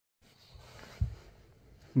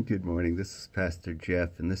Good morning. This is Pastor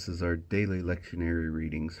Jeff, and this is our daily lectionary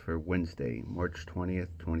readings for Wednesday, March 20th,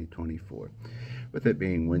 2024. With it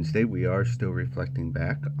being Wednesday, we are still reflecting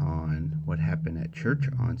back on what happened at church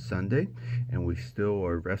on Sunday, and we still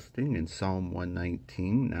are resting in Psalm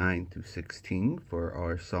 119, 9 through 16 for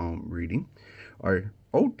our psalm reading. Our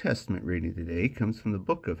Old Testament reading today comes from the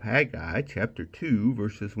book of Haggai, chapter 2,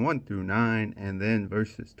 verses 1 through 9, and then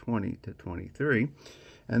verses 20 to 23.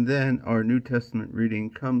 And then our New Testament reading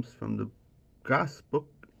comes from the Gospel.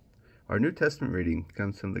 Our New Testament reading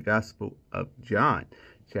comes from the Gospel of John,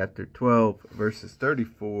 chapter 12, verses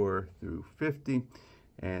 34 through 50.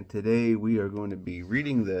 And today we are going to be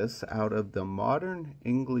reading this out of the Modern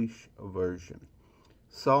English Version.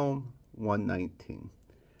 Psalm 119.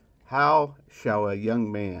 How shall a young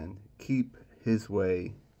man keep his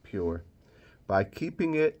way pure? By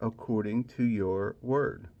keeping it according to your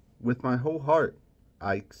word. With my whole heart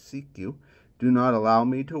I seek you. Do not allow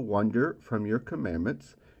me to wander from your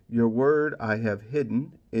commandments. Your word I have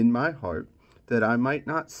hidden in my heart, that I might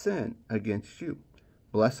not sin against you.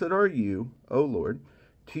 Blessed are you, O Lord.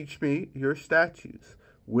 Teach me your statutes.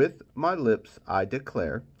 With my lips I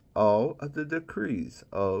declare all of the decrees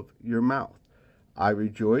of your mouth. I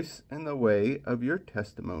rejoice in the way of your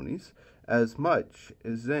testimonies as much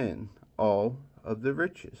as in all of the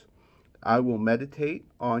riches. I will meditate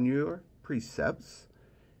on your precepts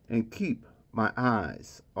and keep my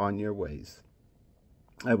eyes on your ways.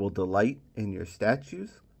 I will delight in your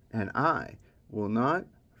statutes, and I will not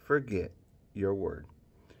forget your word.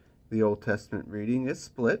 The Old Testament reading is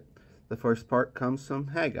split. The first part comes from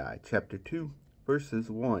Haggai, chapter 2, verses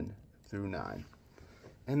 1 through 9.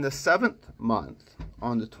 In the 7th month,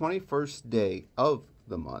 on the 21st day of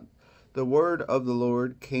the month, the word of the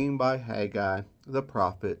Lord came by Haggai the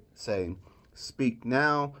prophet, saying, Speak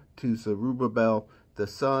now to Zerubbabel, the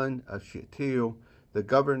son of Shealtiel, the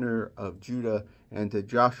governor of Judah, and to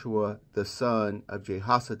Joshua, the son of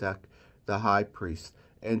Jehozadak, the high priest,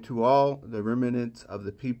 and to all the remnants of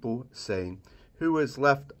the people, saying, Who is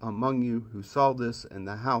left among you who saw this in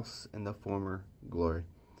the house in the former glory?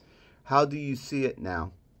 How do you see it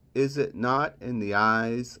now? Is it not in the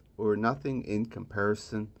eyes, or nothing in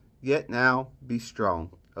comparison? Yet now be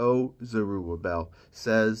strong, O Zerubbabel,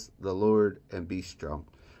 says the Lord, and be strong.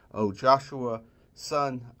 O Joshua,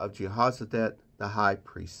 son of Jehozadak, the high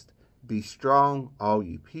priest, be strong, all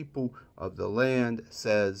you people of the land,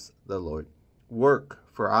 says the Lord. Work,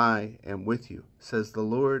 for I am with you, says the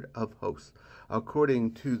Lord of hosts,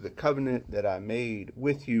 according to the covenant that I made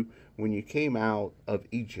with you when you came out of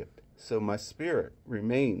Egypt. So my spirit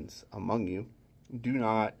remains among you. Do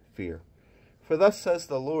not fear. For thus says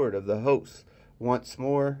the Lord of the hosts, once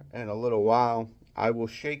more in a little while I will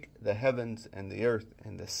shake the heavens and the earth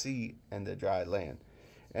and the sea and the dry land.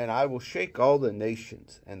 And I will shake all the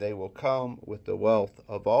nations, and they will come with the wealth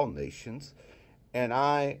of all nations. And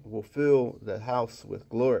I will fill the house with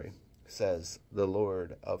glory, says the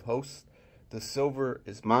Lord of hosts. The silver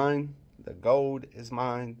is mine, the gold is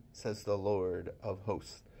mine, says the Lord of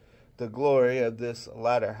hosts. The glory of this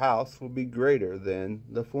latter house will be greater than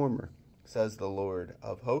the former, says the Lord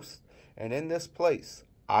of hosts. And in this place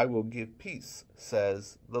I will give peace,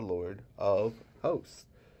 says the Lord of hosts.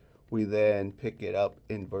 We then pick it up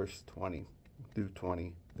in verse 20 through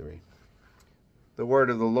 23. The word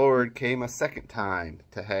of the Lord came a second time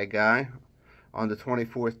to Haggai on the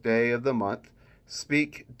 24th day of the month.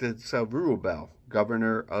 Speak to Zerubbabel,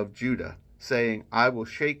 governor of Judah, saying, I will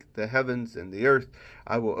shake the heavens and the earth.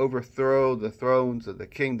 I will overthrow the thrones of the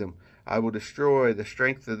kingdom. I will destroy the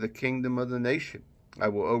strength of the kingdom of the nation. I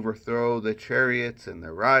will overthrow the chariots and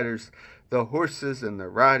their riders. The horses and their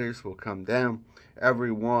riders will come down,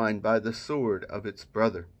 every one by the sword of its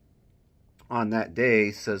brother. On that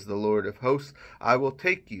day, says the Lord of hosts, I will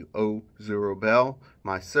take you, O Zerubbabel,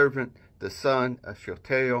 my servant, the son of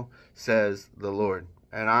Shealtiel, says the Lord,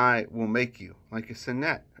 and I will make you like a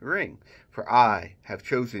signet ring, for I have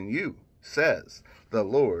chosen you, says the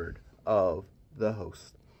Lord of the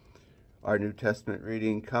hosts. Our New Testament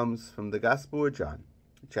reading comes from the Gospel of John,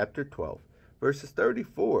 chapter 12, verses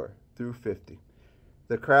 34 through 50.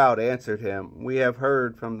 The crowd answered him, We have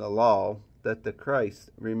heard from the law that the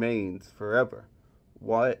Christ remains forever.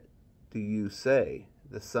 What do you say?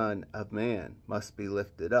 The Son of Man must be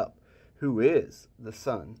lifted up. Who is the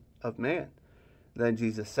Son of Man? Then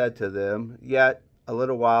Jesus said to them, Yet a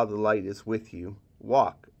little while the light is with you.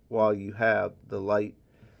 Walk while you have the light,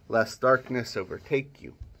 lest darkness overtake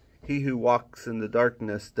you. He who walks in the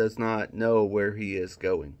darkness does not know where he is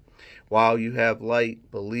going. While you have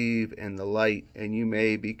light, believe in the light, and you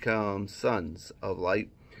may become sons of light.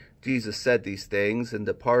 Jesus said these things and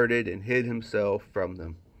departed and hid himself from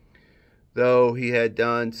them. Though he had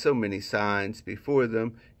done so many signs before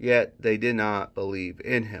them, yet they did not believe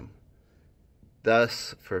in him.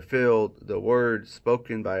 Thus fulfilled the word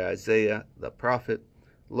spoken by Isaiah the prophet,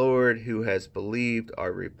 Lord, who has believed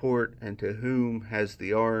our report, and to whom has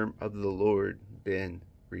the arm of the Lord been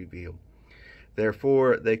revealed?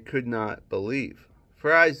 Therefore they could not believe.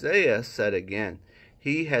 For Isaiah said again,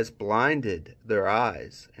 He has blinded their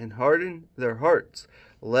eyes and hardened their hearts,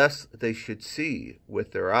 lest they should see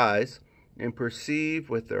with their eyes and perceive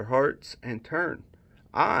with their hearts and turn.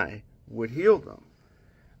 I would heal them.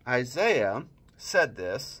 Isaiah said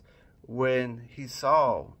this when he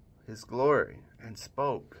saw his glory and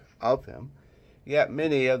spoke of him. Yet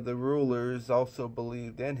many of the rulers also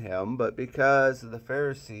believed in him, but because of the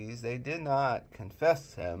Pharisees they did not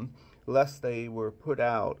confess him, lest they were put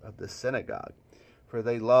out of the synagogue. For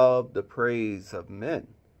they loved the praise of men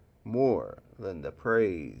more than the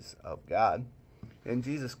praise of God. And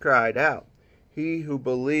Jesus cried out, He who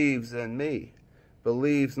believes in me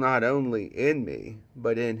believes not only in me,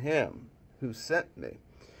 but in him who sent me.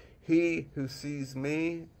 He who sees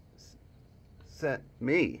me sent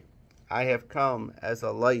me. I have come as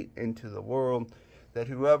a light into the world, that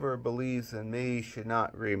whoever believes in me should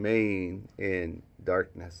not remain in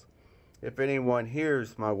darkness. If anyone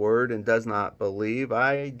hears my word and does not believe,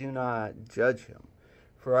 I do not judge him.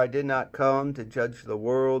 For I did not come to judge the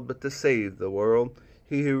world, but to save the world.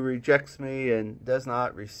 He who rejects me and does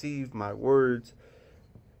not receive my words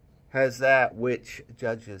has that which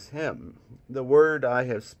judges him. The word I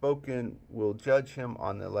have spoken will judge him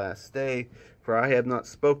on the last day, for I have not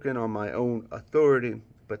spoken on my own authority,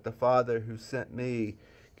 but the Father who sent me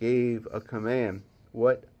gave a command,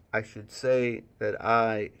 what I should say that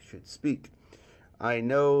I should speak. I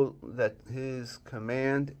know that his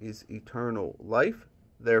command is eternal life.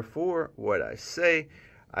 Therefore, what I say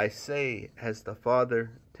as the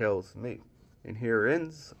Father tells me. And here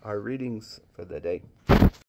ends our readings for the day.